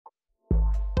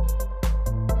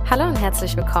Hallo und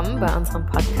herzlich willkommen bei unserem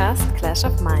Podcast Clash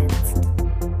of Minds.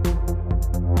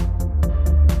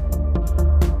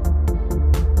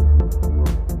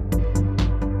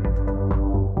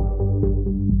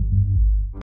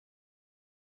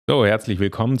 So, herzlich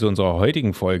willkommen zu unserer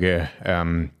heutigen Folge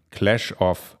Clash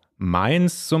of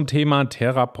Minds zum Thema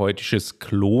therapeutisches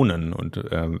Klonen. Und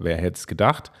wer hätte es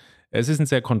gedacht? Es ist ein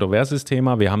sehr kontroverses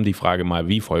Thema. Wir haben die Frage mal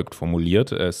wie folgt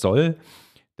formuliert. Soll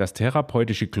das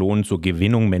therapeutische Klonen zur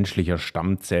Gewinnung menschlicher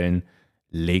Stammzellen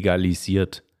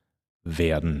legalisiert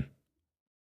werden?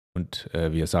 Und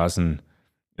wir saßen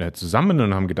zusammen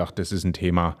und haben gedacht, das ist ein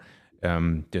Thema,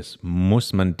 das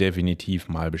muss man definitiv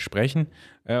mal besprechen.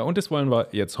 Und das wollen wir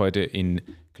jetzt heute in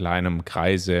kleinem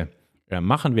Kreise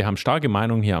machen. Wir haben starke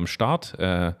Meinungen hier am Start.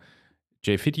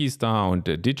 Jay Fitty ist da und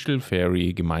Digital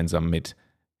Fairy gemeinsam mit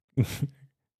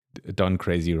Don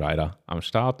Crazy Rider am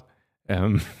Start.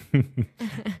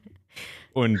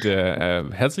 Und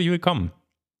herzlich willkommen.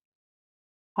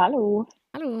 Hallo.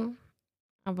 Hallo.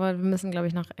 Aber wir müssen, glaube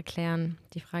ich, noch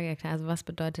die Frage erklären. Also was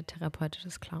bedeutet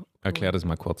therapeutisches Klonen? Erklär das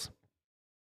mal kurz.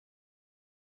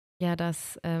 Ja,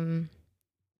 dass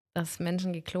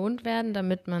Menschen geklont werden,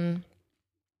 damit man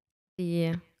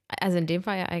also in dem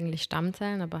Fall ja eigentlich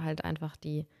Stammzellen, aber halt einfach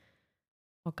die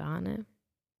Organe,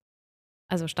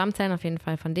 also Stammzellen auf jeden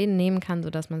Fall von denen nehmen kann,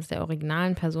 sodass man es der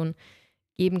originalen Person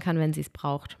geben kann, wenn sie es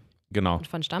braucht. Genau. Und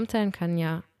von Stammzellen können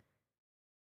ja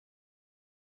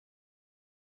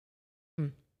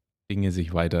Dinge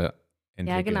sich weiterentwickeln.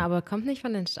 Ja, genau, aber kommt nicht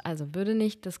von also würde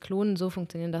nicht das Klonen so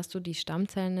funktionieren, dass du die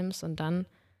Stammzellen nimmst und dann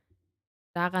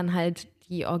daran halt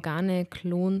die Organe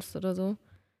klonst oder so?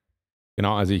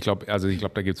 Genau, also ich glaube,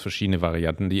 da gibt es verschiedene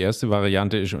Varianten. Die erste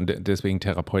Variante ist, und deswegen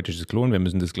therapeutisches Klonen, wir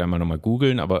müssen das gleich mal nochmal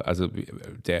googeln, aber also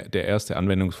der erste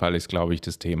Anwendungsfall ist, glaube ich,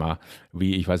 das Thema,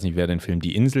 ich weiß nicht, wer den Film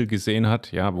Die Insel gesehen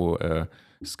hat, ja, wo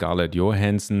Scarlett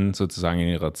Johansson sozusagen in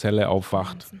ihrer Zelle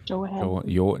aufwacht.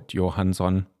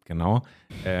 Johansson, genau,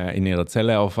 in ihrer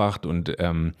Zelle aufwacht und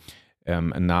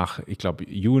ich glaube,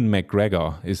 Ewan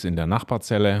McGregor ist in der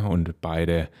Nachbarzelle und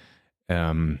beide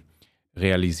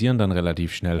realisieren dann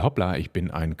relativ schnell, hoppla, ich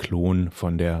bin ein Klon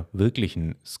von der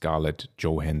wirklichen Scarlett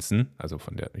Johansson, also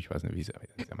von der, ich weiß nicht, wie sie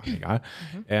ist ja mal egal.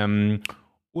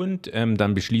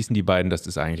 Dann beschließen die beiden, dass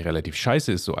das eigentlich relativ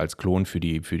scheiße ist, so als Klon für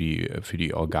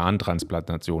die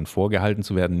Organtransplantation vorgehalten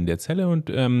zu werden in der Zelle und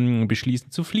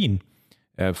beschließen zu fliehen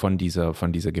von dieser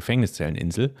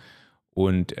Gefängnizelleninsel.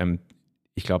 Und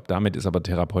ich glaube, damit ist aber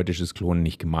therapeutisches Klonen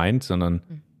nicht gemeint,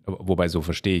 sondern wobei, so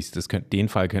verstehe ich es. Den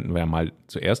Fall könnten wir ja mal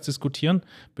zuerst diskutieren,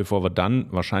 bevor wir dann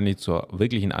wahrscheinlich zur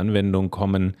wirklichen Anwendung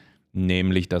kommen,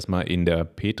 nämlich, dass man in der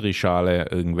Petrischale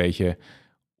irgendwelche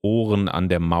Ohren an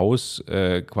der Maus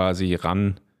quasi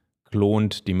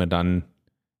ranklont, die man dann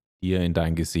hier in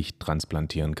dein Gesicht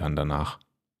transplantieren kann danach.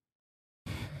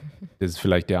 Das ist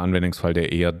vielleicht der Anwendungsfall,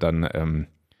 der eher dann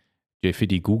Jeffy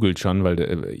googelt schon,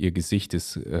 weil ihr Gesicht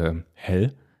ist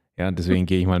hell. Ja, deswegen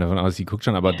gehe ich mal davon aus, sie guckt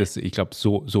schon, aber ich glaube,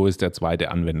 so ist der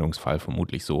zweite Anwendungsfall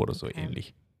vermutlich so oder so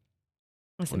ähnlich.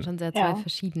 Das sind schon sehr zwei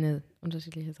verschiedene,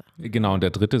 unterschiedliche Sachen. Genau, und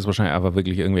der dritte ist wahrscheinlich einfach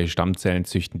wirklich irgendwelche Stammzellen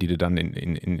züchten, die du dann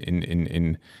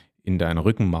in dein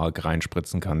Rückenmark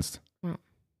reinspritzen kannst. Ja.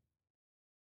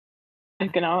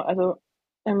 Genau, also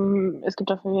es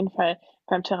gibt auf jeden Fall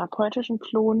beim therapeutischen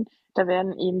Klon, da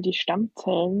werden eben die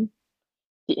Stammzellen,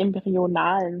 die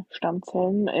embryonalen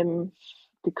Stammzellen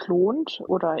geklont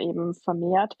oder eben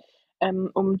vermehrt,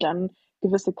 um dann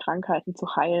gewisse Krankheiten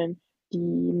zu heilen, die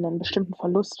einen bestimmten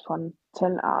Verlust von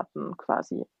Zellarten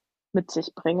quasi mit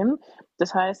sich bringen.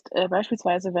 Das heißt,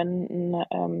 beispielsweise, wenn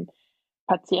ein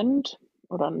Patient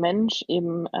oder ein Mensch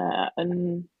eben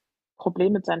ein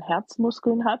Problem mit seinen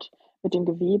Herzmuskeln hat, mit dem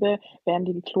Gewebe, werden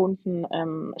die geklonten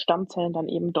Stammzellen dann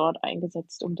eben dort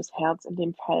eingesetzt, um das Herz in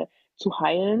dem Fall zu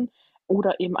heilen,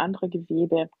 oder eben andere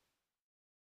Gewebe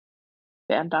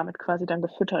werden damit quasi dann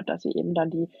gefüttert, dass sie eben dann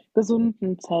die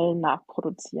gesunden Zellen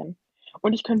nachproduzieren.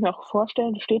 Und ich könnte mir auch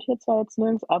vorstellen, das steht hier zwar jetzt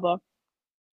nirgends, aber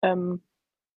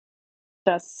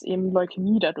dass eben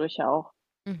Leukämie dadurch ja auch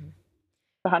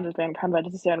behandelt werden kann, weil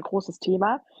das ist ja ein großes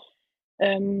Thema.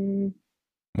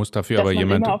 Muss dafür aber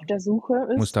jemand immer auf der Suche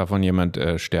ist. Muss davon jemand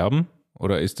sterben?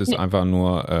 Oder ist es einfach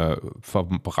nur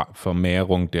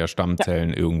Vermehrung der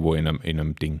Stammzellen irgendwo in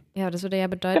einem Ding? Ja, das würde ja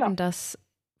bedeuten, dass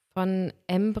von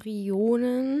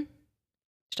Embryonen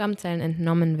Stammzellen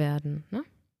entnommen werden, ne?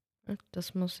 Das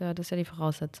ist ja die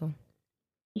Voraussetzung.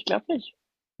 Ich glaube nicht.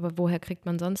 Aber woher kriegt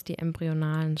man sonst die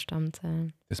embryonalen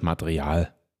Stammzellen? Das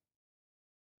Material.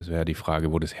 Das wäre ja die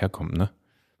Frage, wo das herkommt, ne?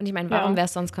 Und ich meine, Ja. warum wäre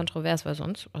es sonst kontrovers? Weil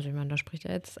sonst, also ich meine, da spricht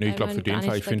ja jetzt Nee, ich glaube, für den gar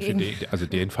Fall, nichts ich finde, dagegen.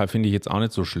 den Fall finde ich jetzt auch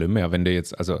nicht so schlimm. Ja, wenn du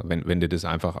jetzt, also wenn du das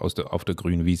einfach auf der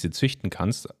grünen Wiese züchten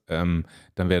kannst, dann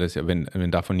wäre das ja, wenn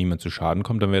davon niemand zu Schaden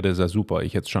kommt, dann wäre das ja super.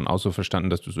 Ich hätte es schon auch so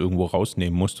verstanden, dass du es irgendwo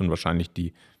rausnehmen musst und wahrscheinlich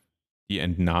die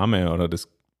Entnahme oder das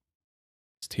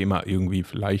Thema irgendwie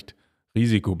vielleicht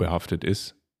risikobehaftet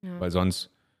ist. Ja. Weil sonst,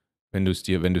 wenn du es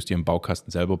dir im Baukasten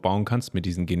selber bauen kannst mit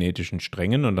diesen genetischen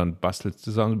Strängen und dann bastelst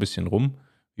du es auch ein bisschen rum,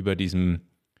 wie bei diesem,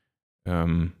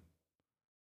 wie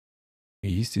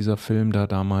hieß dieser Film da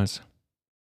damals?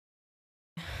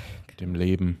 Mit dem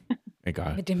Leben.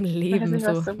 Egal. Mit dem Ich weiß Leben nicht,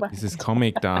 was so. du meinst. Dieses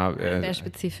Comic da, Sehr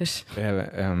spezifisch.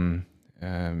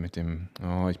 mit dem,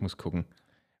 ich muss gucken.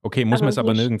 Okay, muss Also mir es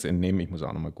aber hier nirgends entnehmen, ich muss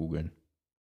auch nochmal googeln.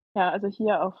 Ja, also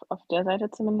hier auf der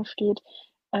Seite zumindest steht,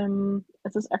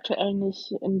 es ist aktuell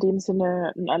nicht in dem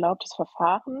Sinne ein erlaubtes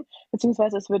Verfahren,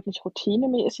 beziehungsweise es wird nicht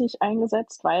routinemäßig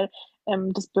eingesetzt, weil,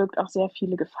 das birgt auch sehr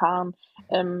viele Gefahren.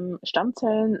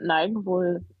 Stammzellen neigen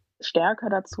wohl stärker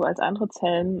dazu als andere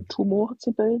Zellen, Tumore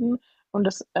zu bilden und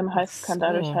das, heißt, es kann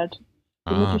dadurch So. halt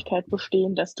die Ah, Möglichkeit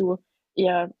bestehen, dass du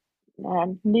eher,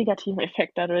 'n negativen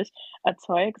Effekt dadurch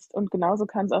erzeugst und genauso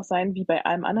kann es auch sein wie bei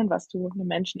allem anderen, was du 'nem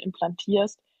Menschen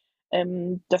implantierst,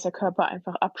 dass der Körper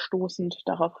einfach abstoßend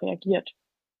darauf reagiert.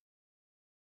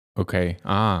 okay.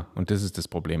 Und das ist das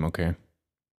Problem, okay.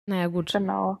 Naja, gut.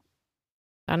 Genau.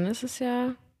 Dann ist es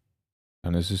ja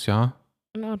Dann ist es ja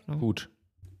in Ordnung. gut.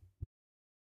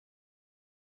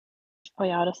 Oh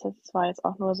ja, das war jetzt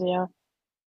auch nur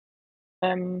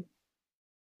ähm,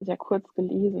 sehr kurz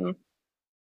gelesen.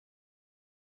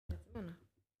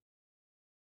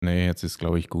 Nee, jetzt ist,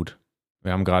 glaube ich, gut.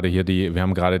 Wir haben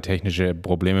gerade technische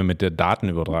Probleme mit der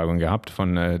Datenübertragung gehabt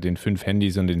von den 5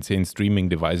 Handys und den 10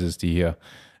 Streaming-Devices, die hier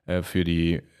für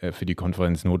die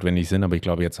Konferenz notwendig sind. Aber ich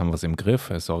glaube, jetzt haben wir es im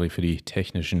Griff. Sorry für die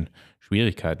technischen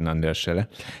Schwierigkeiten an der Stelle.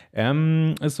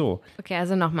 So, Okay,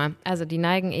 also nochmal. Also die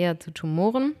neigen eher zu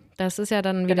Tumoren. Das ist ja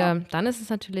dann wieder, dann ist es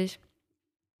natürlich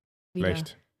wieder,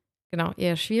 schlecht. genau,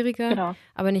 eher schwieriger. Genau.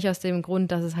 Aber nicht aus dem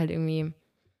Grund, dass es halt irgendwie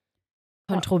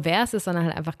kontrovers ist, sondern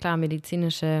halt einfach klar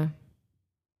medizinische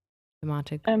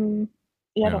Thematik.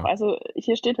 Ja doch, Ja. also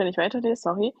hier steht, wenn ich weiterlese,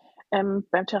 sorry,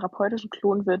 beim therapeutischen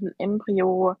Klon wird 'n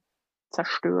Embryo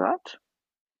zerstört,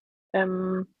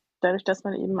 dadurch, dass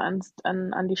man eben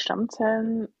an die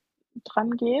Stammzellen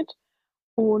drangeht.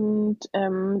 Und,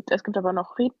 es gibt aber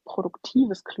noch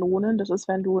reproduktives Klonen. Das ist,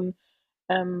 wenn du 'n,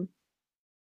 ähm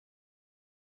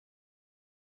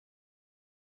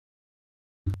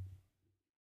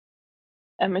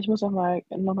ich muss noch mal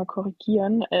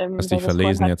korrigieren, Hast dich weil wir's vorhin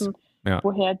verlesen jetzt. hatten, Ja.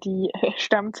 woher die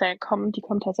Stammzellen kommen. Die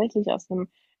kommen tatsächlich aus 'nem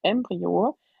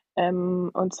Embryo,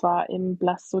 und zwar im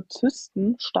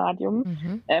Blastozysten-Stadium,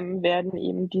 Mhm. werden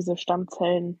eben diese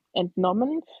Stammzellen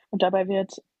entnommen und dabei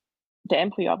wird der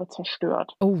Embryo aber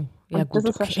zerstört. Oh, ja Und das gut,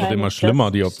 ist okay. Wird immer wahrscheinlich schlimmer,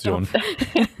 das die Option.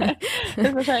 das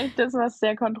ist wahrscheinlich das, was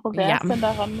sehr Ja. kontrovers dann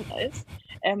daran ist.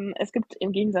 Es gibt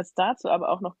im Gegensatz dazu aber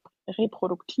auch noch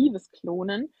reproduktives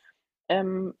Klonen.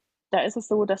 Ähm, Da ist es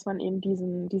so, dass man eben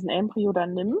diesen Embryo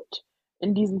dann nimmt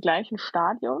in diesem gleichen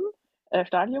Stadium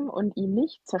und ihn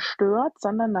nicht zerstört,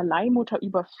 sondern 'ner Leihmutter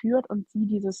überführt und sie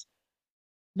dieses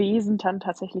Wesen dann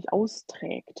tatsächlich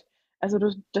austrägt. Also,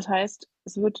 das heißt,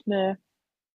 es wird 'ne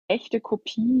echte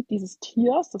Kopie dieses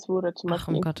Tiers. Das wurde zum Ach,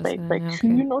 Beispiel um irgendwie Gottes bei Willen, ja,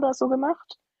 okay. Auch so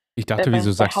gemacht, Ich dachte, bei ich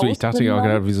dachte ja auch Hausrindern.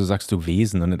 gerade, wieso sagst du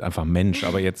Wesen und nicht einfach Mensch?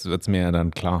 Aber jetzt wird es mir ja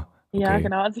dann klar. Ja, Okay.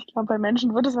 genau. Also, ich glaube, bei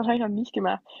Menschen wurde es wahrscheinlich noch nicht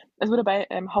gemacht. Es wurde bei,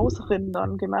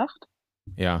 Hausrindern gemacht.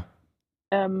 Ja,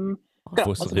 Ähm, genau, also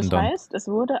das Hausrindern. heißt, es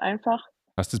wurde einfach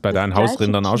Hast du es bei das deinen gleiche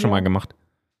Hausrindern auch schon mal Tier. gemacht?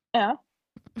 Ja,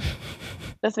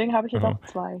 deswegen habe ich jetzt Aha. auch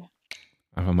 2.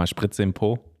 Einfach mal Spritze im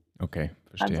Po? Okay, Hans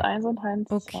verstehe. 1 und Hans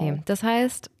Okay, 2. das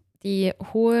heißt, die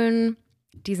holen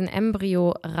diesen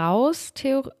Embryo raus,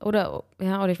 oder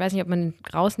ich weiß nicht, ob man ihn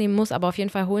rausnehmen muss, aber auf jeden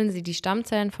Fall holen sie die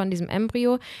Stammzellen von diesem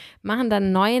Embryo, machen dann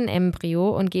einen neuen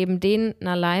Embryo und geben den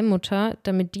einer Leihmutter,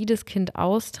 damit die das Kind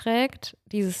austrägt,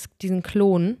 diesen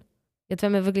Klon. Jetzt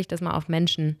werden wir wirklich das mal auf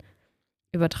Menschen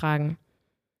übertragen.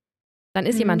 Dann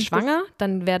ist jemand Das schwanger,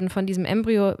 dann werden von diesem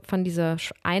Embryo, von dieser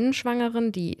einen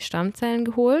Schwangeren die Stammzellen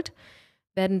geholt,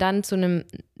 werden dann zu einem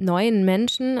neuen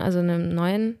Menschen, also einem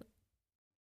neuen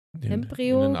In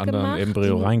Embryo einen anderen gemacht.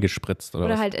 Embryo reingespritzt oder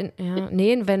Oder was? halt weil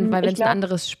wenn ich es ein glaube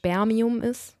anderes Spermium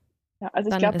ist, ja, also,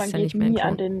 ich dann glaube, ist man es ja geht nicht mehr ein nie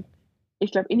an Klon. den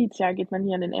ich glaube, initial geht man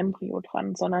nie an den Embryo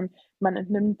dran, sondern man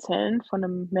entnimmt Zellen von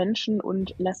 'nem Menschen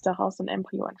und lässt daraus 'n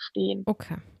Embryo entstehen.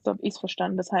 Okay. So habe ich's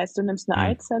verstanden. Das heißt, du nimmst 'ne Hm.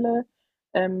 Eizelle,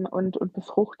 und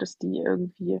befruchtest die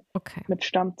irgendwie Okay. mit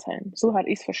Stammzellen. So hatte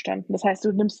ich's verstanden. Das heißt,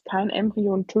 du nimmst kein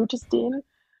Embryo und tötest den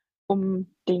um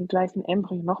den gleichen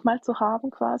Embryo nochmal zu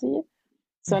haben quasi,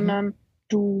 sondern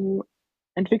du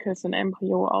entwickelst ein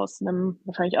Embryo aus einem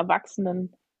wahrscheinlich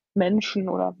erwachsenen Menschen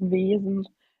oder Wesen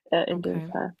in dem Okay.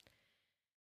 Fall.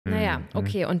 Naja,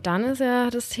 okay, und dann ist ja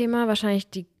das Thema wahrscheinlich,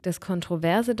 das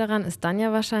Kontroverse daran ist dann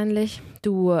ja wahrscheinlich,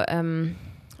 du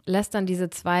lässt dann diese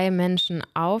 2 Menschen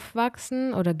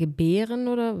aufwachsen oder gebären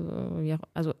oder,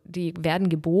 also die werden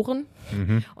geboren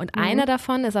und einer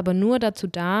davon ist aber nur dazu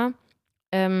da,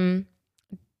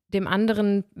 dem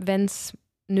anderen, wenn es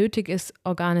nötig ist,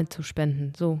 Organe zu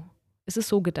spenden. So, ist es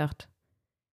so gedacht?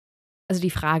 Also die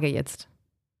Frage jetzt,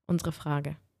 unsere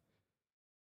Frage.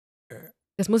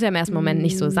 Das muss ja im ersten Moment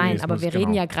nicht so sein, es aber muss, wir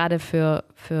reden genau. ja gerade wir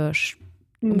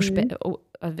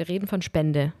reden von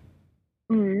Spende.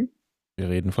 Mhm. Wir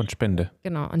reden von Spende.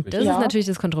 Genau, und Richtig. das Ja. ist natürlich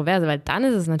das Kontroverse, weil dann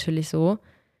ist es natürlich so,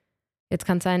 jetzt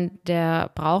kann es sein,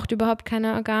 der braucht überhaupt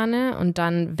keine Organe und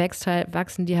dann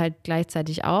wachsen die halt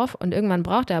gleichzeitig auf und irgendwann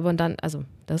braucht er aber und dann, also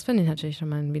das finde ich natürlich schon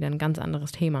mal wieder ein ganz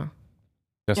anderes Thema.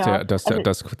 Ja, Dass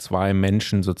 2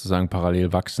 Menschen sozusagen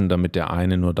parallel wachsen, damit der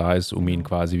eine nur da ist, um ihn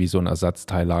quasi wie so ein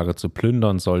Ersatzteillager zu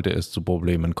plündern, sollte es zu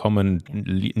Problemen kommen.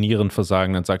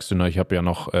 Nierenversagen, dann sagst du, na, ich habe ja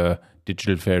noch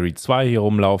Digital Fairy 2 hier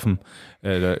rumlaufen,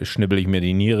 da schnibbel ich mir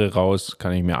die Niere raus,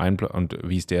 kann ich mir und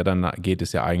wie es der dann geht,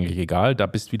 ist ja eigentlich egal. Da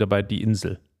bist du wieder bei die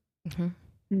Insel.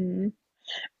 Mhm.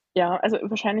 Ja, also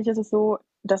wahrscheinlich ist es so,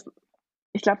 dass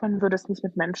ich glaube, man würde es nicht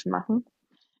mit Menschen machen.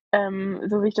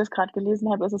 So wie ich das gerade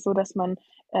gelesen habe, ist es so, dass man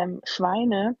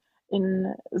Schweine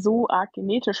so arg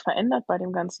genetisch verändert bei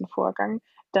dem ganzen Vorgang,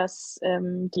 dass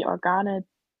die Organe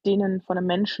denen von einem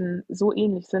Menschen so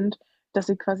ähnlich sind, dass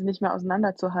sie quasi nicht mehr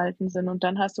auseinanderzuhalten sind. Und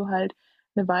dann hast du halt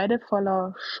eine Weide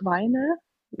voller Schweine.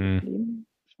 Leben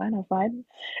Schweine auf Weiden?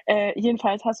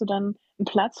 Jedenfalls hast du dann einen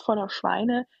Platz voller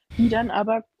Schweine, die dann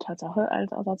aber Tatsache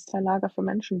als Ersatzteillager für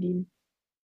Menschen dienen.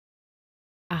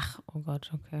 Ach, oh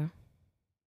Gott, okay.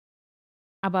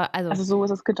 Aber Also so ist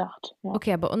es gedacht. Ja.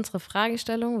 okay, aber unsere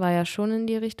Fragestellung war ja schon in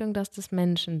die Richtung, dass das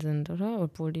Menschen sind, oder?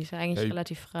 Obwohl die ist ja eigentlich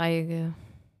relativ frei.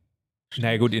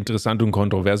 Na gut, interessant und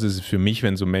kontrovers ist es für mich,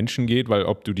 wenn es um Menschen geht, weil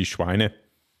ob du die Schweine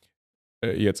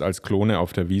jetzt als Klone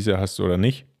auf der Wiese hast oder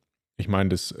nicht, ich meine,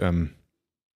 das,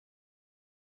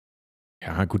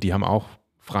 ja gut, die haben auch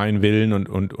freien Willen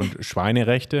und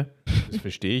Schweinerechte, das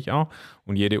verstehe ich auch.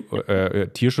 Und jede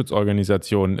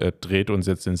Tierschutzorganisation dreht uns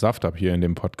jetzt den Saft ab hier in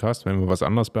dem Podcast, wenn wir was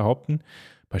anderes behaupten.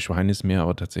 Bei Schweinen ist mir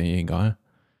aber tatsächlich egal.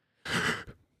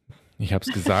 Ich habe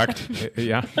es gesagt,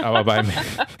 ja, aber beim...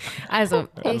 Also,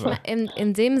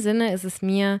 in dem Sinne ist es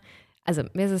mir, also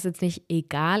mir ist es jetzt nicht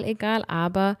egal,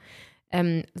 aber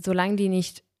solange die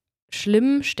nicht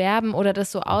schlimm sterben oder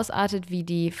das so ausartet wie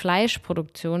die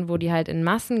Fleischproduktion, wo die halt in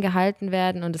Massen gehalten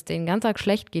werden und es denen ganz arg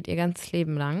schlecht geht, ihr ganzes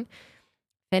Leben lang,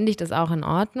 fände ich das auch in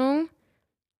Ordnung.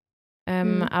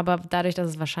 Aber dadurch, dass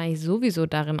es wahrscheinlich sowieso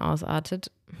darin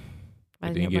ausartet,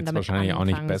 weiß nicht, Denen ob man geht es damit wahrscheinlich auch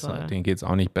nicht anfangen besser. soll. Denen geht es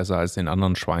auch nicht besser als den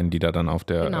anderen Schweinen, die da dann auf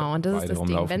der Genau, und das ist Weide das Ding.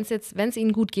 rumlaufen. Wenn es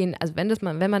ihnen gut gehen, also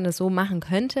wenn man das so machen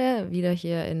könnte, wieder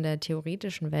hier in der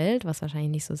theoretischen Welt, was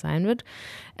wahrscheinlich nicht so sein wird,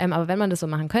 aber wenn man das so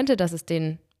machen könnte, dass es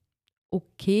denen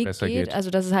okay Besser geht. also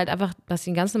dass es halt einfach, dass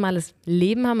sie ein ganz normales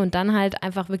Leben haben und dann halt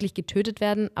einfach wirklich getötet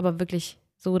werden, aber wirklich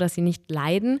so, dass sie nicht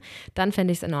leiden, dann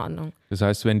fände ich es in Ordnung. Das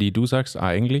heißt, du sagst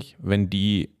eigentlich, wenn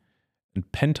die ein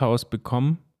Penthouse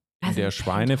bekommen in Also der ein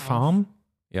Schweinefarm,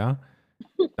 ja,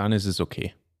 dann ist es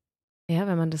okay. Ja,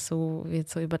 wenn man das so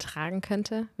jetzt so übertragen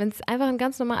könnte. Wenn es einfach ein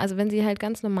ganz normal, also wenn sie halt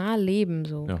ganz normal leben,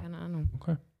 so, Ja. keine Ahnung.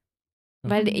 Okay.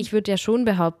 Weil ich würde ja schon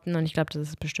behaupten, und ich glaube, das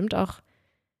ist bestimmt auch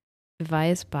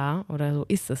beweisbar, oder so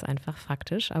ist es einfach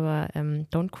faktisch, aber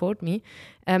don't quote me,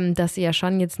 dass sie ja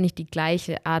schon jetzt nicht die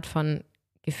gleiche Art von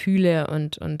Gefühle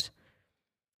und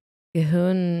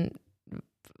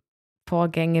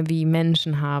Gehirnvorgänge wie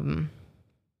Menschen haben.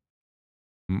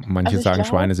 Manche Also ich sagen, glaube-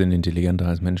 Schweine sind intelligenter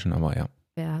als Menschen, aber ja.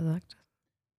 Wer sagt das?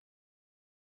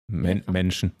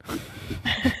 Menschen.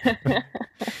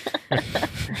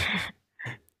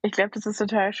 Ich glaube, das ist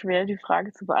total schwer, die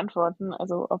Frage zu beantworten.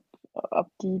 Also ob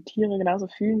die Tiere genauso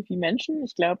fühlen wie Menschen.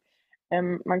 Ich glaube,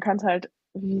 man kann es halt,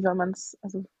 wie soll man es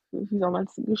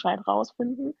gescheit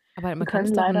rausfinden? Aber man Wir kann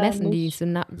es können doch leider messen, die nicht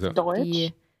Synapsen,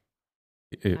 die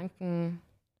Äh, Gedanken.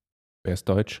 Wer ist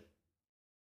Deutsch?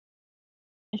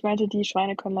 Ich meinte, die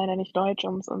Schweine können leider nicht Deutsch,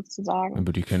 um es uns zu sagen.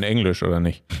 Aber die können Englisch, oder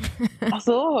nicht? Ach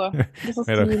so, das ist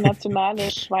Ja, die doch.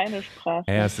 nationale Schweinesprache.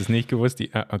 Ja, hast du es nicht gewusst?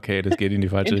 Okay, das geht in die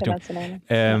falsche Richtung.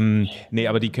 Internationale. Nee,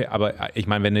 aber ich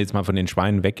meine, wenn du jetzt mal von den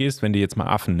Schweinen weggehst, wenn du jetzt mal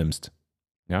Affen nimmst,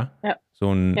 ja? Ja.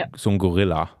 So ein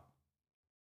Gorilla.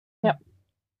 Ja.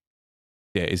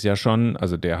 Der ist ja schon,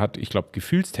 also der hat, ich glaube,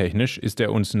 gefühlstechnisch ist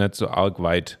der uns nicht so arg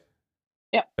weit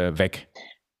weg.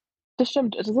 Das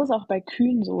stimmt. Das ist auch bei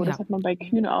Kühen so. Das Ja. hat man bei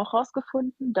Kühen auch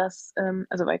rausgefunden, dass,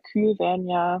 also weil Kühe werden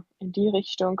ja in die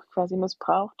Richtung quasi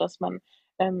missbraucht, dass man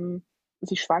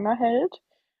sie schwanger hält,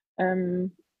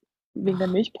 ähm, wegen der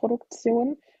Ach,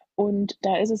 Milchproduktion. Und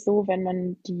da ist es so, wenn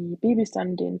man die Babys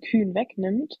dann den Kühen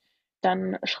wegnimmt,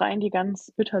 dann schreien die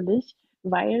ganz bitterlich,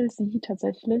 weil sie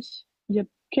tatsächlich ihr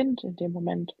Kind in dem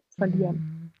Moment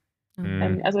verlieren. Oh Mhm.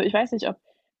 Mann. Also ich weiß nicht, ob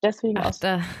deswegen Ach, aus.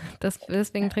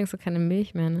 deswegen trinkst du keine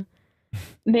Milch mehr, ne?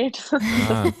 Nee,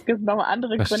 Ah, es gibt noch mal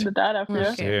andere Gründe da dafür.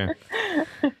 Okay. verstehe.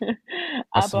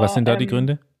 Was Aber, sind da die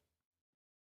Gründe?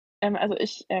 also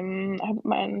ich, habe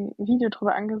mal ein Video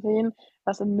drüber angesehen,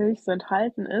 was in Milch so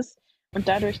enthalten ist. Und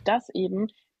dadurch, dass eben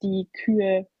die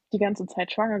Kühe die ganze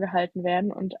Zeit schwanger gehalten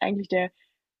werden und eigentlich der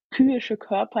kühische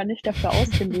Körper nicht dafür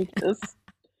ausgelegt ist,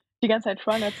 die ganze Zeit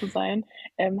schwanger zu sein,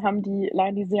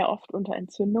 leiden die sehr oft unter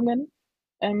Entzündungen,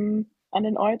 an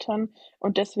den Eutern.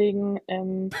 Und deswegen,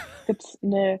 gibt's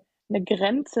 'ne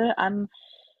Grenze an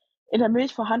in der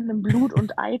Milch vorhandenem Blut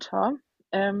und Eiter.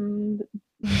 Ähm,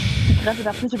 Die Grenze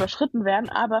darf nicht überschritten werden,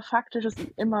 aber faktisch ist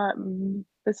immer 'n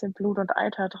bisschen Blut und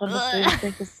Eiter drin, deswegen finde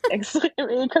ich das extrem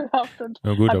ekelhaft und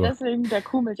Ja gut, habe aber deswegen der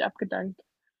Kuhmilch abgedankt.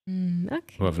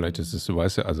 vielleicht ist Okay. es, du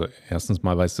weißt ja, also erstens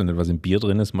mal weißt du nicht, was im Bier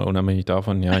drin ist, mal unabhängig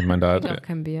davon. Ja, ich meine, da Ich glaube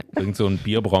kein Bier. irgend so ein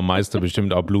Bierbraumeister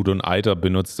bestimmt auch Blut und Eiter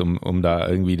benutzt, um da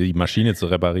irgendwie die Maschine zu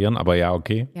reparieren. Aber ja,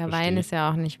 okay. Ja, verstehe Wein ich. ist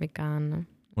ja auch nicht vegan, ne?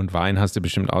 Und Wein hast du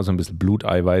bestimmt auch so ein bisschen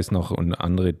Bluteiweiß noch und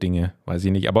andere Dinge, weiß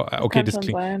ich nicht. Aber okay, Kann schon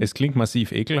sein. es klingt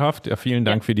massiv ekelhaft. Ja, vielen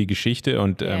Dank für die Geschichte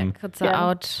und Ja,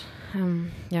 kurzer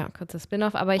Gerne. kurzer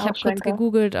Spin-off. Aber ich habe kurz Ausschwenker.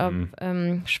 gegoogelt, ob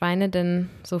Schweine denn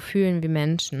so fühlen wie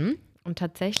Menschen. Und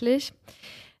tatsächlich,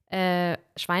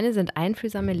 Schweine sind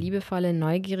einfühlsame, liebevolle,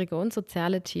 neugierige und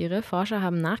soziale Tiere. Forscher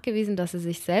haben nachgewiesen, dass sie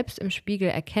sich selbst im Spiegel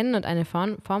erkennen und eine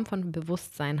Form von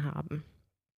Bewusstsein haben.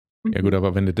 ja gut,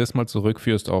 aber wenn du das mal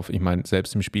zurückführst auf, ich meine,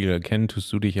 selbst im Spiegel erkennen,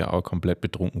 tust du dich ja auch komplett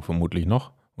betrunken vermutlich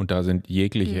noch. Und da sind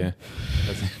jegliche,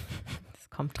 Das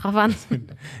kommt drauf an.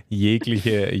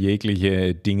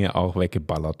 jegliche Dinge auch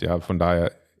weggeballert. Ja, von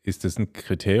daher ist das ein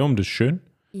Kriterium, das ist schön.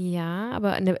 Ja,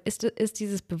 aber ist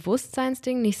dieses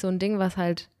Bewusstseinsding nicht so ein Ding, was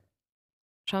halt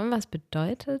schon was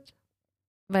bedeutet?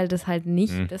 Weil das halt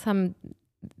nicht, das haben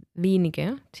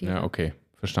wenige Tiere. Ja, okay,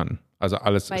 verstanden. Also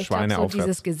alles Weil ich Schweine glaube, so aufwärts.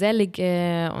 dieses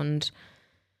Gesellige und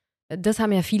das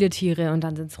haben ja viele Tiere und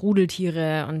dann sind es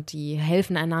Rudeltiere und die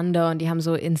helfen einander und die haben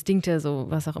so Instinkte, so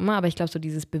was auch immer. Aber ich glaube, so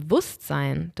dieses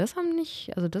Bewusstsein, das haben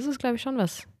nicht, also das ist, glaube ich, schon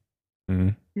was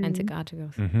Mhm.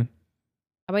 Einzigartiges. Mhm.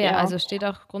 Aber ja, Ja. also steht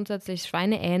auch grundsätzlich,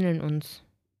 Schweine ähneln uns.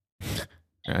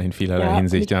 Ja, in vielerlei Ja,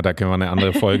 Hinsicht, ja, da können wir eine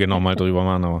andere Folge nochmal drüber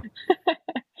machen, aber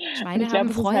Schweine ich glaub, haben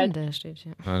es ist halt Freunde, steht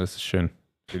hier. ja, das ist schön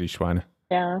für die Schweine.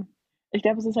 Ja, ich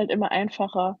glaube, es ist halt immer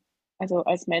einfacher, also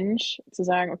als Mensch zu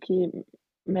sagen: „Okay,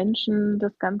 Menschen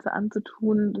das Ganze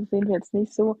anzutun, das sehen wir jetzt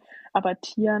nicht so.“ Aber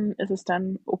Tieren ist es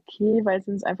dann okay, weil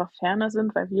sie uns einfach ferner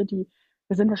sind, weil wir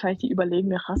sind wahrscheinlich die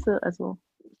überlegene Rasse, also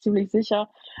ziemlich sicher.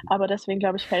 Aber deswegen,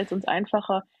 glaube ich, fällt es uns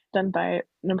einfacher, dann bei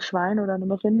einem Schwein oder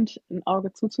einem Rind ein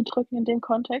Auge zuzudrücken in dem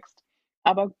Kontext.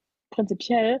 Aber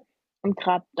prinzipiell und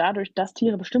gerade dadurch, dass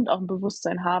Tiere bestimmt auch ein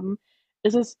Bewusstsein haben,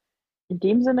 ist es in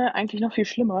dem Sinne eigentlich noch viel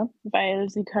schlimmer, weil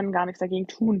sie können gar nichts dagegen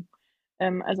tun.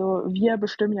 Also, wir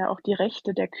bestimmen ja auch die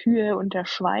Rechte der Kühe und der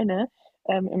Schweine,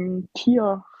 im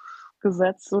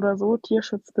Tiergesetz oder so,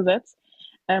 Tierschutzgesetz,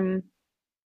 ähm,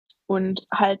 und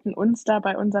halten uns da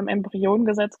bei unserem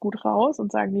Embryonengesetz gut raus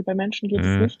und sagen: „Ne, bei Menschen geht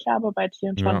es Mhm. nicht klar, aber bei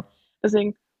Tieren schon.“ Ja.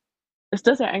 Deswegen ist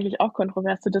das ja eigentlich auch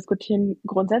kontrovers zu diskutieren,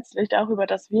 grundsätzlich darüber,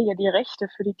 dass wir ja die Rechte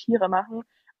für die Tiere machen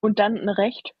und dann 'n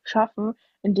Recht schaffen,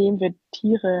 indem wir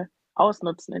Tiere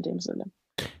ausnutzen in dem Sinne.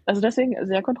 Also, deswegen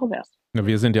sehr kontrovers. Ja,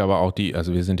 wir sind ja aber auch die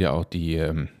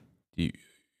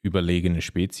überlegene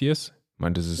Spezies. Ich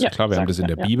meine, das ist Ja, klar, wir haben sagen das in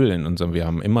wir, der ja. Bibel, wir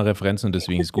haben immer Referenzen und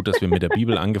deswegen ist es gut, dass wir mit der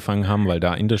Bibel angefangen haben, weil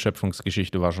da in der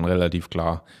Schöpfungsgeschichte war schon relativ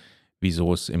klar,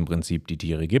 wieso es im Prinzip die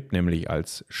Tiere gibt, nämlich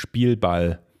als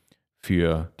Spielball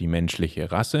für die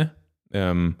menschliche Rasse. Du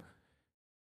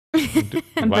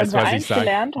Und weißt, wenn wir was ich eins sage.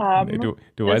 gelernt haben,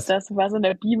 Du ist, weißt, dass was in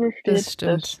der Bibel steht, Das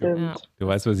stimmt. das stimmt. Ja. du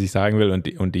weißt, was ich sagen will. Und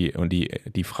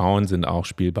die Frauen sind auch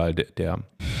Spielball der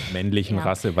männlichen Ja.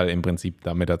 Rasse, weil im Prinzip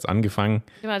damit hat es angefangen.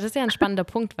 Ja, das ist ja ein spannender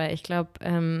Punkt, weil ich glaube,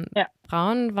 Ja.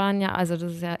 Frauen waren ja, also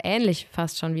das ist ja ähnlich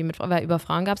fast schon wie mit, weil über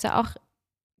Frauen gab es ja auch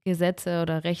Gesetze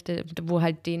oder Rechte, wo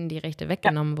halt denen die Rechte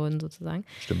weggenommen wurden sozusagen.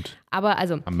 Stimmt. Aber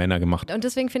also, Haben Männer gemacht. und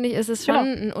deswegen finde ich, ist es schon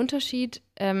Genau. ein Unterschied,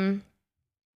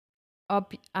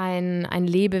 ob ein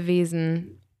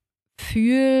Lebewesen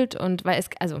fühlt und weil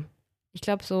also ich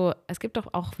glaube so, es gibt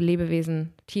doch auch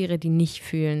Lebewesen, Tiere, die nicht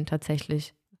fühlen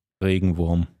tatsächlich.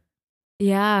 Regenwurm.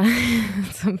 Ja,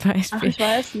 zum Ach, Beispiel. ich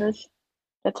weiß nicht.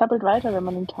 Der zappelt weiter, wenn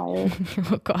man ihn teilt.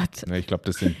 Oh Gott. Ich glaube,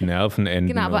 das sind Nervenenden.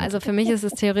 Genau, aber also für mich ist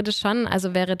es theoretisch schon,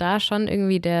 also wäre da schon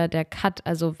irgendwie der Cut,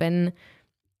 also wenn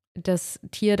das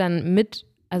Tier dann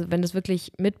also wenn es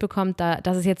wirklich mitbekommt,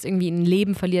 dass es jetzt irgendwie ein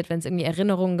Leben verliert, wenn es irgendwie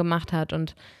Erinnerungen gemacht hat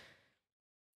und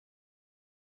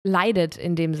leidet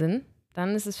in dem Sinn,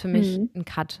 dann ist es für mich ein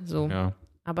Cut, so. Ja.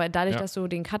 Aber dadurch, dass du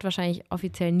den Cut wahrscheinlich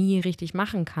offiziell nie richtig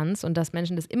machen kannst und dass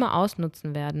Menschen das immer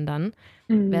ausnutzen werden dann,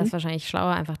 wäre es wahrscheinlich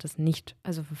schlauer, einfach das nicht,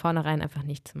 also von vornherein einfach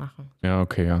nicht zu machen. Ja,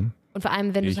 okay, ja. Und vor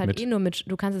allem, wenn du es halt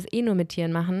du kannst es nur mit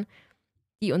Tieren machen,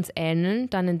 die uns ähneln,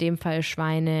 dann in dem Fall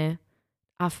Schweine,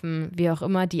 Affen, wie auch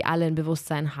immer, die alle ein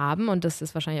Bewusstsein haben und das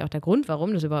ist wahrscheinlich auch der Grund,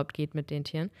 warum das überhaupt geht mit den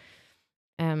Tieren.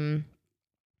 Und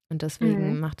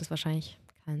deswegen macht es wahrscheinlich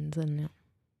keinen Sinn, ja.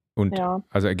 Und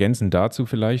also ergänzend dazu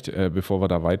vielleicht, bevor wir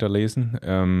da weiterlesen,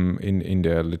 in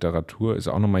der Literatur ist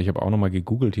auch nochmal, ich habe auch nochmal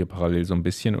gegoogelt hier parallel so ein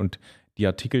bisschen und die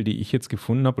Artikel, die ich jetzt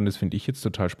gefunden habe, und das finde ich jetzt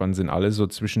total spannend, sind alle so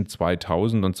zwischen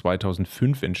 2000 und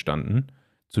 2005 entstanden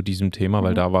zu diesem Thema,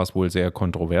 weil da war es wohl sehr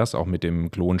kontrovers, auch mit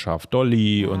dem Klonschaf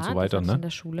Dolly und so weiter. Das Ne? in der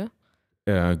Schule.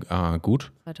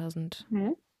 Gut. 2011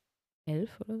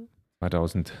 oder so?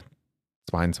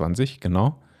 2022,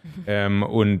 genau.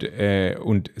 Und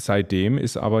seitdem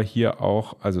ist aber hier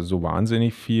auch, also so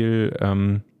wahnsinnig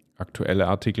viel aktuelle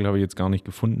Artikel habe ich jetzt gar nicht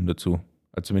gefunden dazu.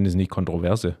 Also zumindest nicht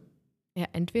kontroverse. Ja,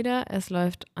 entweder es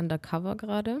läuft undercover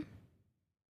gerade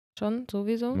schon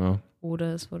sowieso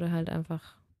oder es wurde halt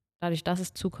einfach, dadurch, dass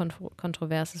es zu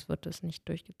kontrovers ist, wird es nicht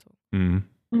durchgezogen.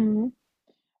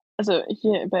 Also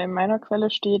hier bei meiner Quelle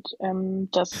steht,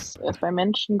 dass es bei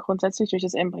Menschen grundsätzlich durch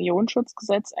das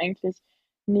Embryonschutzgesetz eigentlich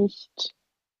nicht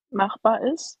machbar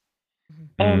ist.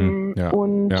 Im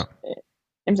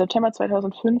September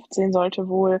 2015 sollte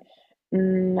wohl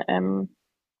ein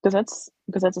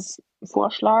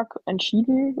Gesetzesvorschlag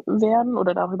entschieden werden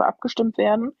oder darüber abgestimmt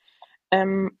werden,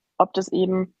 ob das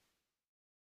eben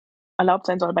erlaubt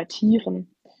sein soll bei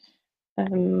Tieren,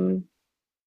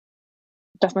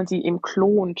 dass man sie eben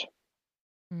klont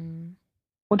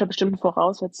unter bestimmten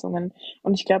Voraussetzungen.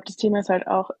 Und ich glaube, das Thema ist halt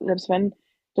auch, selbst wenn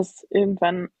das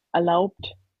irgendwann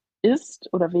erlaubt ist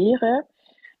oder wäre,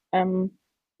 dann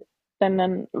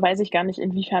weiß ich gar nicht,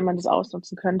 inwiefern man das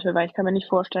ausnutzen könnte, weil ich kann mir nicht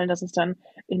vorstellen, dass es dann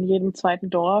in jedem zweiten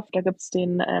Dorf, da gibt es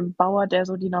den Bauer, der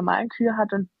so die normalen Kühe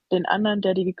hat und den anderen,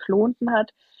 der die geklonten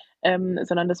hat,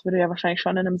 sondern das würde ja wahrscheinlich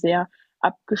schon in einem sehr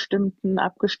abgestimmten,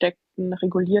 abgesteckten,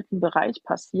 regulierten Bereich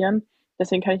passieren.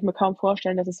 Deswegen kann ich mir kaum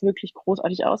vorstellen, dass es wirklich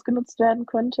großartig ausgenutzt werden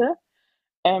könnte.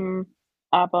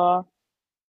 Aber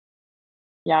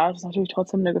ja, es ist natürlich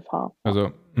trotzdem eine Gefahr.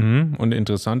 Also, und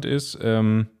interessant ist,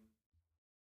 also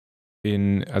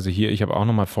hier, ich habe auch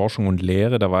nochmal Forschung und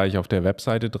Lehre, da war ich auf der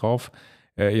Webseite drauf.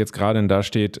 Jetzt gerade, und da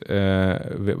steht,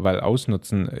 weil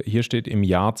ausnutzen, hier steht im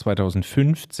Jahr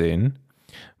 2015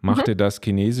 machte das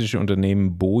chinesische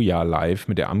Unternehmen Boya Life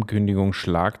mit der Ankündigung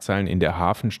Schlagzeilen in der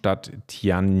Hafenstadt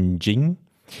Tianjin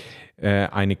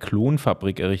eine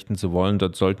Klonfabrik errichten zu wollen.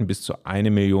 Dort sollten bis zu 1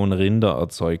 Million Rinder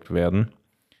erzeugt werden.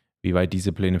 Wie weit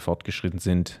diese Pläne fortgeschritten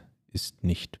sind, ist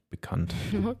nicht bekannt.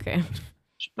 Okay.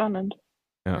 Spannend.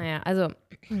 Ja. Naja, also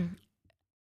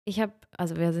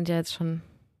wir sind ja jetzt schon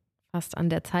fast an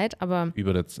der Zeit, aber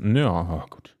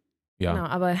gut. Ja. Genau,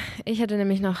 aber ich hätte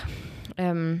nämlich noch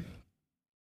eine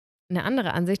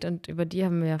andere Ansicht und über die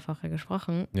haben wir ja vorher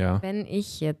gesprochen. Ja. Wenn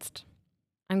ich jetzt,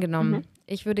 angenommen,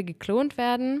 ich würde geklont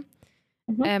werden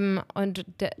und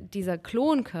dieser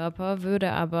Klonkörper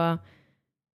würde aber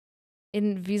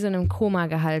in wie so einem Koma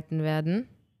gehalten werden,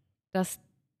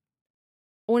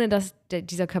 ohne dass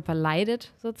dieser Körper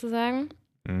leidet sozusagen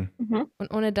und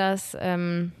ohne dass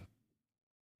da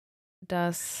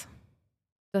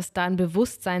ein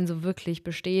Bewusstsein so wirklich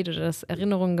besteht oder dass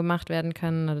Erinnerungen gemacht werden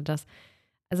können oder dass,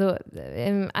 also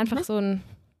einfach so ein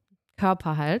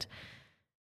Körper halt,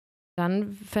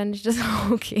 dann fände ich das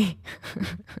auch okay.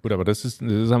 Gut, aber das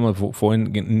haben wir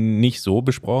vorhin nicht so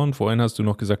besprochen. Vorhin hast du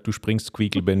noch gesagt, du springst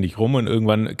quieklebendig rum und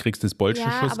irgendwann kriegst du das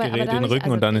Bolzenschussgerät in den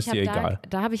Rücken und dann ist dir egal.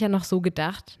 Da habe ich ja noch so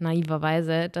gedacht,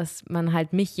 naiverweise, dass man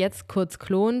halt mich jetzt kurz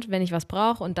klont, wenn ich was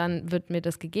brauche und dann wird mir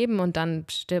das gegeben und dann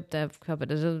stirbt der Körper.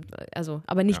 Also,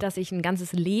 aber nicht, dass ich ein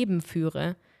ganzes Leben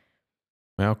führe.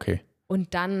 Ja, okay.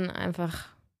 Und dann einfach.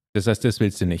 Das heißt, das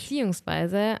willst du nicht.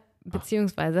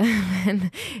 Beziehungsweise,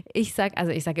 wenn ich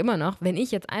sage immer noch, wenn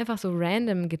ich jetzt einfach so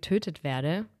random getötet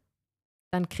werde,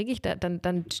 dann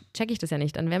dann checke ich das ja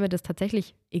nicht. Dann wäre mir das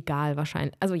tatsächlich egal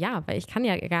wahrscheinlich. Also ja, weil ich kann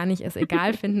ja gar nicht es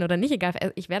egal finden oder nicht egal.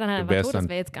 Ich wäre dann halt einfach tot. Das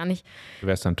wäre jetzt gar nicht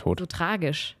so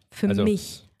tragisch für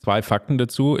mich. 2 Fakten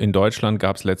dazu. In Deutschland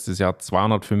gab es letztes Jahr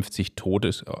 250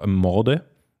 Morde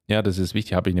Ja, das ist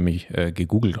wichtig, habe ich nämlich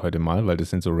gegoogelt heute mal, weil das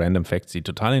sind so Random Facts, die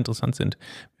total interessant sind,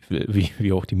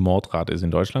 wie hoch die Mordrate ist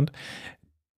in Deutschland.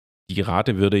 Die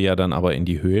Rate würde ja dann aber in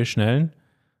die Höhe schnellen,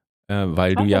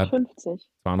 weil du ja 250.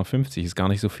 250 ist gar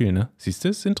nicht so viel, ne? Siehst du,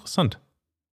 ist interessant.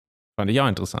 Fand ich auch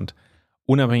interessant.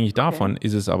 Unabhängig davon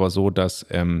ist es aber so, dass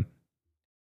wenn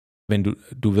du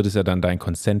würdest ja dann dein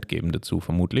Consent geben dazu,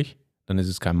 vermutlich. Dann ist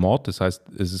es kein Mord, das heißt,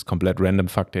 es ist komplett random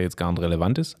Fakt, der jetzt gar nicht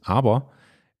relevant ist. Aber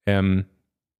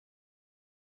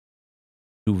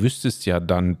du wüsstest ja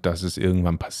dann, dass es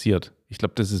irgendwann passiert. Ich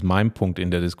glaube, das ist mein Punkt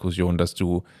in der Diskussion, dass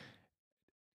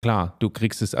klar, du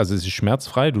kriegst es, also es ist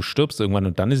schmerzfrei, du stirbst irgendwann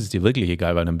und dann ist es dir wirklich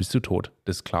egal, weil dann bist du tot.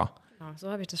 Das ist klar. Genau, so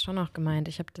habe ich das schon auch gemeint.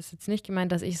 Ich habe das jetzt nicht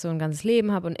gemeint, dass ich so ein ganzes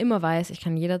Leben habe und immer weiß, ich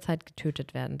kann jederzeit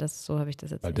getötet werden. So habe ich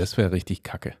das jetzt Weil nicht. das wäre richtig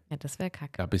kacke. Ja, das wäre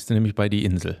kacke. Da bist du nämlich bei die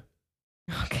Insel.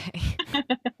 Okay.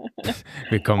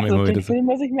 Wir kommen Also immer den wieder so. Film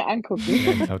muss ich mir angucken.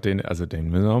 Den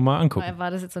müssen wir auch mal angucken. War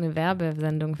das jetzt so eine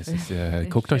Werbesendung?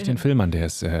 Guckt euch den Film an, der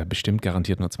ist bestimmt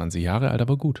garantiert nur 20 Jahre alt,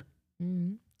 aber gut.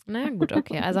 Mhm. Na gut,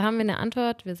 okay. Also haben wir eine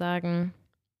Antwort. Wir sagen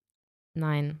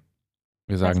nein.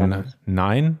 Wir sagen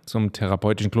Nein zum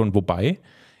therapeutischen Klon. Wobei,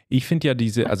 ich finde ja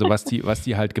also was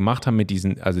die halt gemacht haben mit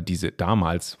diesen, also diese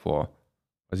damals vor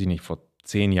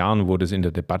 10 Jahren, wo das in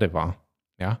der Debatte war,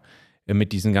 ja,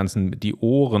 mit diesen ganzen, die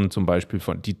Ohren zum Beispiel,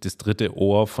 das dritte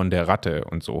Ohr von der Ratte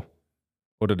und so.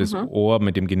 Oder das Ohr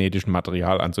mit dem genetischen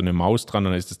Material an so eine Maus dran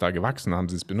und dann ist es da gewachsen, dann haben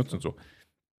sie es benutzt und so.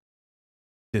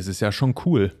 Das ist ja schon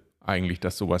cool, eigentlich,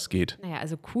 dass sowas geht. Naja,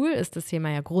 also cool ist das Thema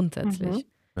ja grundsätzlich,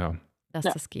 dass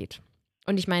Ja. das geht.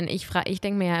 Und ich meine, ich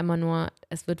denke mir ja immer nur,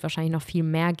 es wird wahrscheinlich noch viel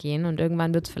mehr gehen und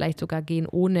irgendwann wird es vielleicht sogar gehen,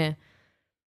 ohne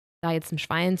da jetzt ein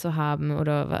Schwein zu haben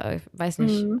oder weiß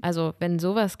nicht. Also wenn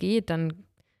sowas geht, dann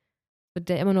wird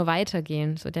der immer nur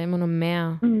weitergehen. Es wird ja immer nur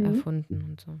mehr erfunden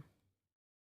und so.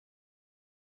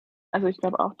 Also ich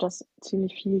glaube auch, dass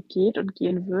ziemlich viel geht und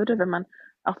gehen würde, wenn man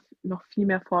auch noch viel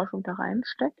mehr Forschung da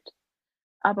reinsteckt.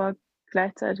 Aber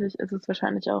gleichzeitig ist es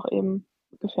wahrscheinlich auch eben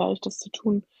gefährlich, das zu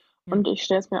tun. Ja. Und ich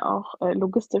stelle es mir auch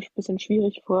logistisch ein bisschen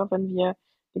schwierig vor, wenn wir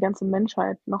die ganze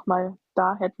Menschheit nochmal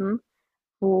da hätten.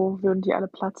 Wo würden die alle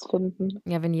Platz finden?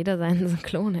 Ja, wenn jeder seinen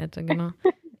Klon hätte, genau.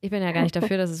 Ich bin ja gar nicht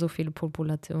dafür, dass es so viele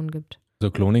Populationen gibt.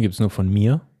 So Klone gibt es nur von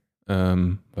mir,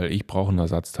 weil ich brauche ein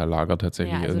Ersatzteillager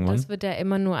tatsächlich Ja, also irgendwann. das wird ja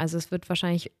immer nur, also es wird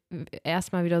wahrscheinlich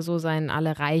erstmal wieder so sein,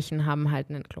 alle Reichen haben halt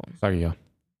einen Klon. Sag ich ja.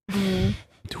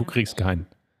 Du kriegst keinen.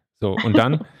 So, und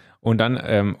dann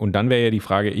wäre ja die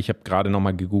Frage, ich habe gerade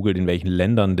nochmal gegoogelt, in welchen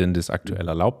Ländern denn das aktuell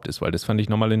erlaubt ist, weil das fand ich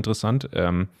nochmal interessant.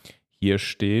 Hier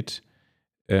steht,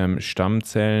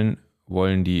 Stammzellen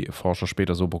wollen die Forscher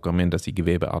später so programmieren, dass sie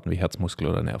Gewebearten wie Herzmuskel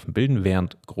oder Nerven bilden,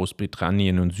 während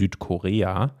Großbritannien und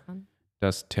Südkorea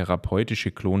das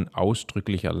therapeutische Klonen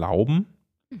ausdrücklich erlauben.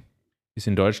 Ist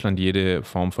in Deutschland jede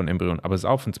Form von Embryon, aber es ist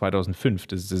auch von 2005.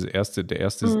 Das ist das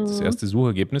erste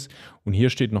Suchergebnis. Und hier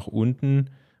steht noch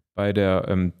unten bei der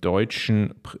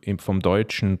vom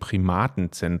Deutschen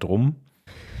Primatenzentrum,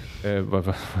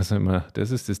 was auch immer,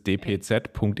 das ist das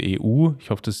dpz.eu.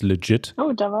 Ich hoffe, das ist legit.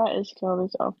 Oh, da war ich, glaube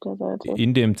ich, auf der Seite.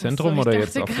 In dem Zentrum oder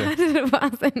jetzt auf der?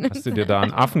 Hast du dir da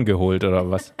einen Affen geholt oder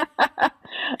was?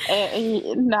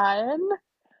 Nein.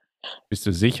 Bist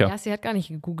du sicher? Ja, sie hat gar nicht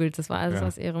gegoogelt, das war alles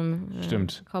aus ihrem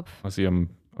Kopf. Aus ihrem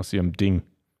Ding.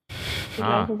 Die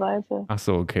gleiche Seite. Ach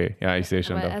so, okay. Ja, ich sehe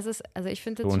schon. Aber ich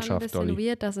finde es schon ein bisschen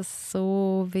weird, dass es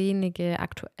so wenige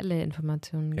aktuelle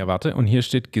Informationen gibt. Ja, warte. Und hier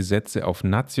steht Gesetze auf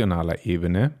nationaler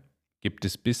Ebene. Gibt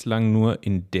es bislang nur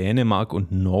in Dänemark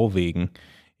und Norwegen.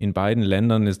 In beiden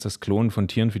Ländern ist das Klonen von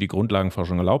Tieren für die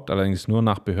Grundlagenforschung erlaubt, allerdings nur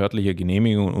nach behördlicher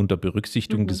Genehmigung und unter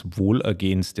Berücksichtigung des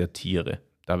Wohlergehens der Tiere.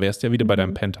 Da wärst du ja wieder bei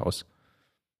deinem Penthouse.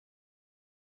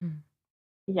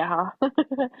 Ja,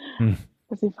 das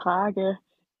ist die Frage,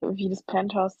 wie das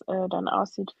Penthouse dann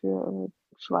aussieht für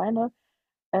Schweine.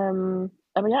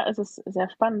 Aber ja, es ist sehr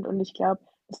spannend und ich glaube,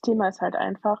 das Thema ist halt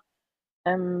einfach,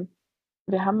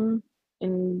 wir haben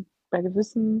bei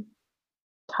gewissen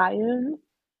Teilen,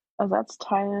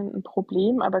 Ersatzteilen ein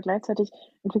Problem, aber gleichzeitig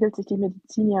entwickelt sich die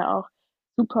Medizin ja auch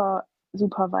super,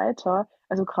 super weiter.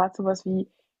 Also gerade sowas wie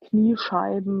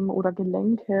Kniescheiben oder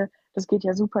Gelenke, das geht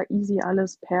ja super easy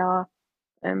alles per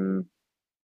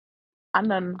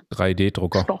anderen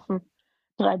 3D-Drucker. Stoffen.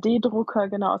 3D-Drucker,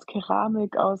 genau, aus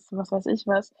Keramik, aus was weiß ich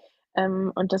was.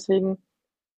 Und deswegen,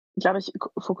 glaube ich,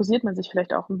 fokussiert man sich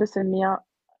vielleicht auch ein bisschen mehr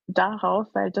darauf,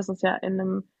 weil das ist ja in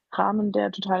einem Rahmen,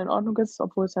 der total in Ordnung ist,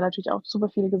 obwohl es ja natürlich auch super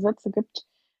viele Gesetze gibt,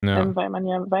 weil man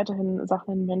ja weiterhin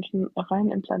Sachen in Menschen rein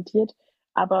implantiert.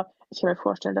 Aber ich kann mir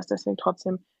vorstellen, dass deswegen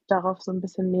trotzdem darauf so ein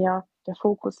bisschen mehr der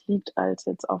Fokus liegt, als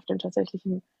jetzt auf dem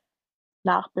tatsächlichen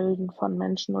Nachbilden von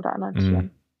Menschen oder anderen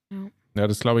Tieren. Ja. Ja,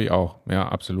 das glaube ich auch. Ja,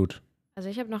 absolut. Also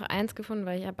ich habe noch eins gefunden,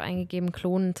 weil ich habe eingegeben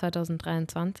Klonen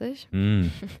 2023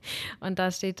 Hm. und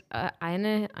da steht ein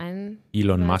Elon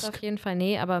Hinweis Musk. auf jeden Fall,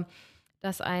 nee, aber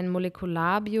dass ein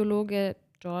Molekularbiologe,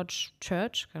 George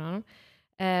Church, keine Ahnung,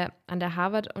 an der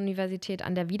Harvard-Universität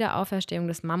an der Wiederauferstehung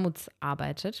des Mammuts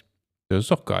arbeitet. Das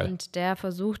ist doch geil. Und der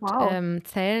versucht, Wow.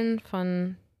 Zellen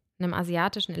von einem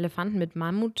asiatischen Elefanten mit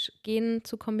Mammutgenen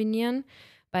zu kombinieren,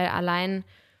 weil allein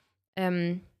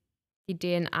die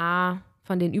DNA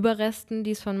von den Überresten,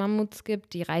 die es von Mammuts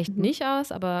gibt, die reicht nicht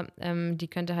aus, aber die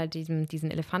könnte halt diesen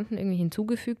Elefanten irgendwie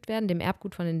hinzugefügt werden, dem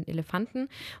Erbgut von den Elefanten.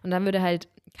 Und dann würde halt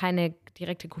keine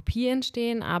direkte Kopie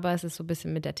entstehen, aber es ist so ein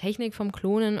bisschen mit der Technik vom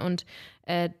Klonen und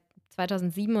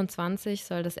 2027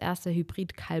 soll das erste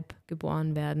Hybridkalb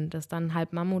geboren werden, das dann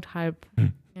halb Mammut, halb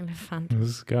Elefant. Das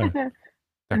ist geil.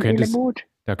 Da Ein könntest Elemut.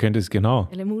 genau.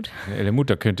 Elemut. Elemut,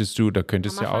 da könntest ja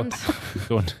auch Mama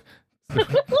so ein,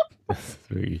 das ist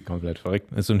wirklich komplett verrückt.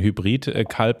 So ein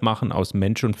Hybrid-Kalb machen aus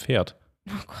Mensch und Pferd.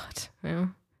 Oh Gott, ja.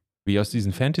 Wie aus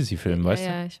diesen Fantasy-Filmen, weißt du?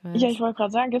 Ja, ich weiß. Ja, ich wollte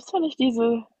gerade sagen, gibt es da nicht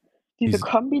diese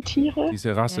Kombitiere?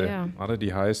 Diese Rasse. Ja. Warte,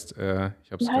 die heißt, ich habe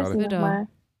Wie es heißt die gerade. nochmal?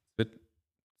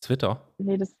 Zwitter?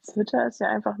 Nee, das Twitter ist ja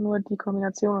einfach nur die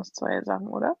Kombination aus zwei Sachen,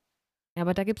 oder? Ja,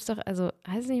 aber da gibt es doch, also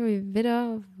heißt es nicht wie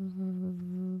Widder?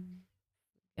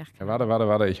 Ja, Ja,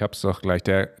 warte, ich hab's doch gleich.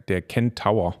 Der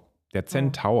Kentaur. Der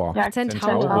Centaur. Ja,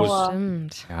 Centaurus,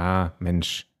 stimmt. Ja,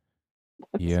 Mensch.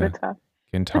 Hier. Twitter.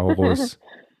 Kentaurus.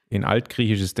 In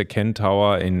Altgriechisch ist der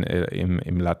Kentaur,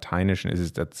 im Lateinischen ist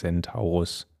es der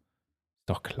Centaurus. Ist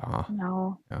doch klar.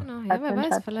 Genau. Ja. Genau, ja, wer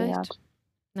weiß, vielleicht, Pferd.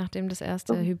 nachdem das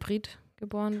erste So. Hybrid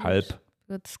geboren Kalb.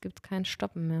 wird, gibt es kein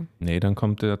Stoppen mehr. Nee, dann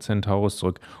kommt der Centaurus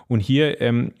zurück. Und hier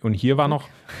war noch,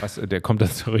 der kommt dann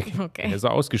zurück. Okay. Der ist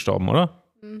auch ausgestorben, oder?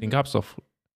 Den gab's doch.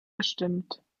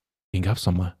 Stimmt. Den gab's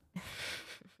doch mal.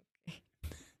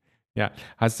 Ja,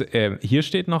 hier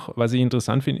steht noch, was ich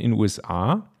interessant finde, in den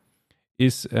USA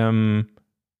ist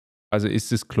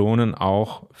das Klonen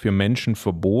auch für Menschen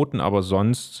verboten, aber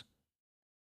sonst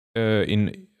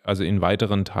in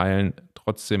weiteren Teilen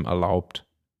trotzdem erlaubt.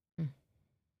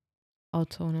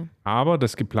 Grauzone. Aber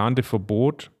das geplante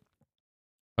Verbot,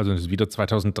 also das ist wieder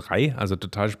 2003, also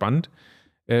total spannend,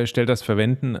 stellt das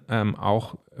Verwenden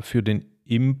auch für den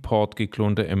Import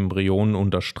geklonter Embryonen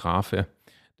unter Strafe.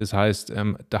 Das heißt,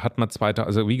 da hat man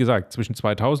wie gesagt, zwischen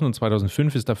 2000 und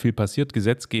 2005 ist da viel passiert,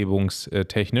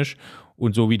 gesetzgebungstechnisch.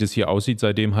 Und so wie das hier aussieht,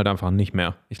 seitdem halt einfach nicht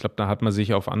mehr. Ich glaube, da hat man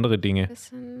sich auf andere Dinge,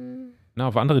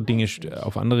 auf andere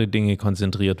Dinge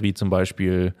konzentriert, wie zum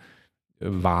Beispiel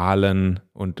Wahlen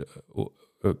und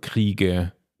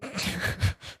Kriege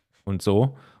und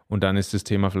so. Und dann ist das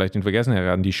Thema vielleicht in Vergessenheit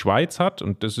geraten. Die Schweiz hat,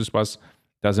 und das ist was,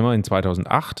 da sind wir in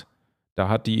 2008, da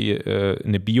hat die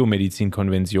eine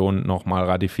Biomedizinkonvention nochmal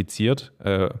ratifiziert.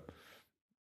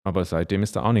 Aber seitdem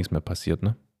ist da auch nichts mehr passiert,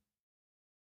 ne?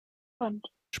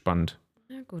 Spannend.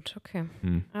 Ja gut, okay.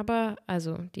 Aber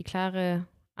also die klare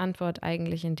Antwort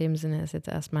eigentlich in dem Sinne ist jetzt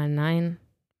erstmal nein.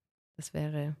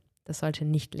 Das sollte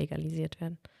nicht legalisiert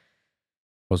werden.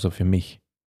 Außer für mich.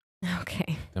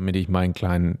 Okay. Damit ich meinen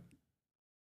kleinen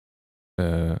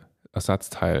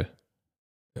Ersatzteil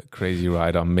Crazy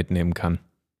Rider mitnehmen kann.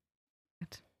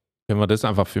 Gut. Können wir das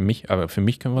einfach für mich, aber für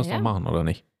mich können wir es doch machen, oder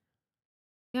nicht?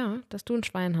 Ja, dass du ein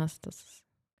Schwein hast. Das ist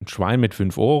Ein Schwein mit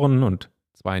 5 Ohren und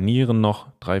 2 Nieren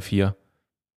noch, 3, 4.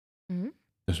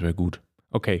 Das wäre gut.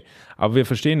 Okay, aber wir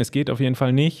verstehen, es geht auf jeden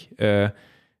Fall nicht.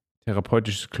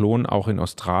 Therapeutisches Klonen auch in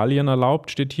Australien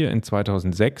erlaubt, steht hier, in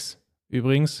 2006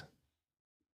 übrigens.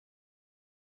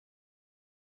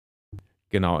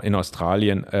 Genau, in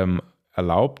Australien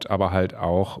erlaubt, aber halt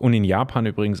auch, und in Japan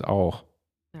übrigens auch.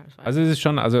 ja, Also es ist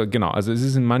schon, also es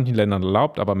ist in manchen Ländern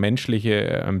erlaubt, aber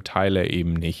menschliche Teile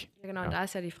eben nicht. ja, genau, Ja. und da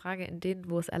ist ja die Frage, in denen,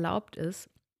 wo es erlaubt ist,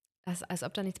 als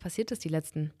ob da nichts passiert ist die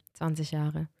letzten 20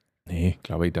 Jahre. Nee,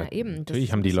 glaube ich, Ja, eben, das natürlich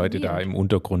ist haben ein die bisschen Leute da weird. im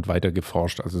Untergrund weiter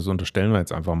geforscht. Also das unterstellen wir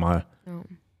jetzt einfach mal. Ja,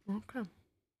 okay.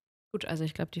 Gut, also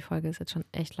ich glaube, die Folge ist jetzt schon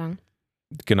echt lang.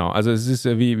 Genau, also es ist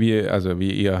wie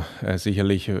ihr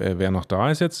sicherlich, wer noch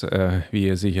da ist jetzt, wie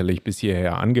ihr sicherlich bis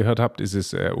hierher angehört habt, ist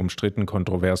es umstritten,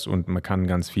 kontrovers und man kann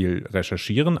ganz viel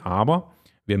recherchieren, aber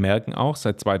wir merken auch,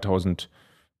 seit 2010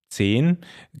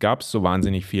 gab es so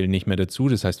wahnsinnig viel nicht mehr dazu.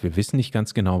 Das heißt, wir wissen nicht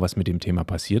ganz genau, was mit dem Thema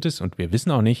passiert ist und wir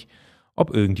wissen auch nicht,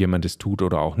 ob irgendjemand es tut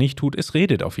oder auch nicht tut. Es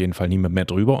redet auf jeden Fall niemand mehr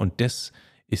drüber und das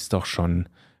ist doch schon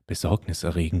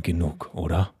besorgniserregend genug,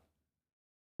 oder?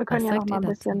 Wir können Was ja sagt noch mal ihr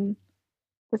ein dazu?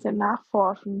 bisschen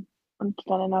nachforschen und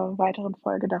dann in einer weiteren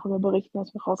Folge darüber berichten,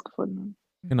 was wir rausgefunden haben.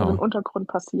 Was im Genau. Untergrund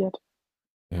passiert.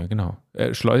 Ja, genau.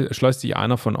 Schleust sich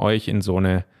einer von euch in so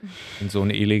eine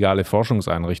illegale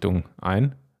Forschungseinrichtung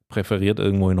ein? präferiert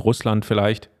irgendwo in Russland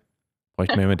vielleicht.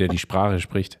 Bräuchte man jemanden, der die Sprache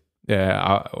spricht.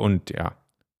 Und ja,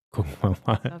 gucken wir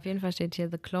mal. Auf jeden Fall steht hier,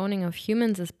 the cloning of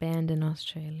humans is banned in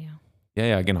Australia.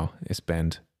 Ja, genau, ist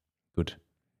banned. Gut.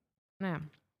 Naja.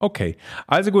 Okay,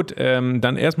 also gut,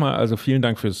 dann erstmal also vielen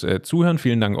Dank fürs Zuhören,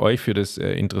 vielen Dank euch für das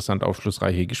interessant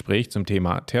aufschlussreiche Gespräch zum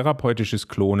Thema therapeutisches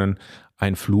Klonen,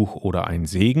 ein Fluch oder ein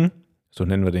Segen. So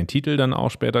nennen wir den Titel dann auch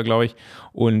später, glaube ich.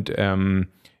 Und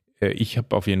ich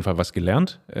habe auf jeden Fall was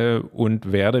gelernt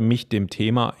und werde mich dem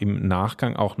Thema im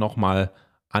Nachgang auch nochmal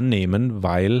annehmen,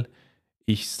 weil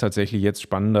ich es tatsächlich jetzt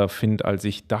spannender finde, als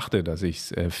ich dachte, dass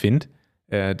ich es finde.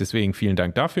 Deswegen vielen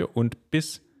Dank dafür und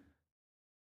bis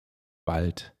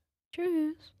bald.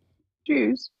 Tschüss.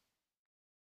 Tschüss.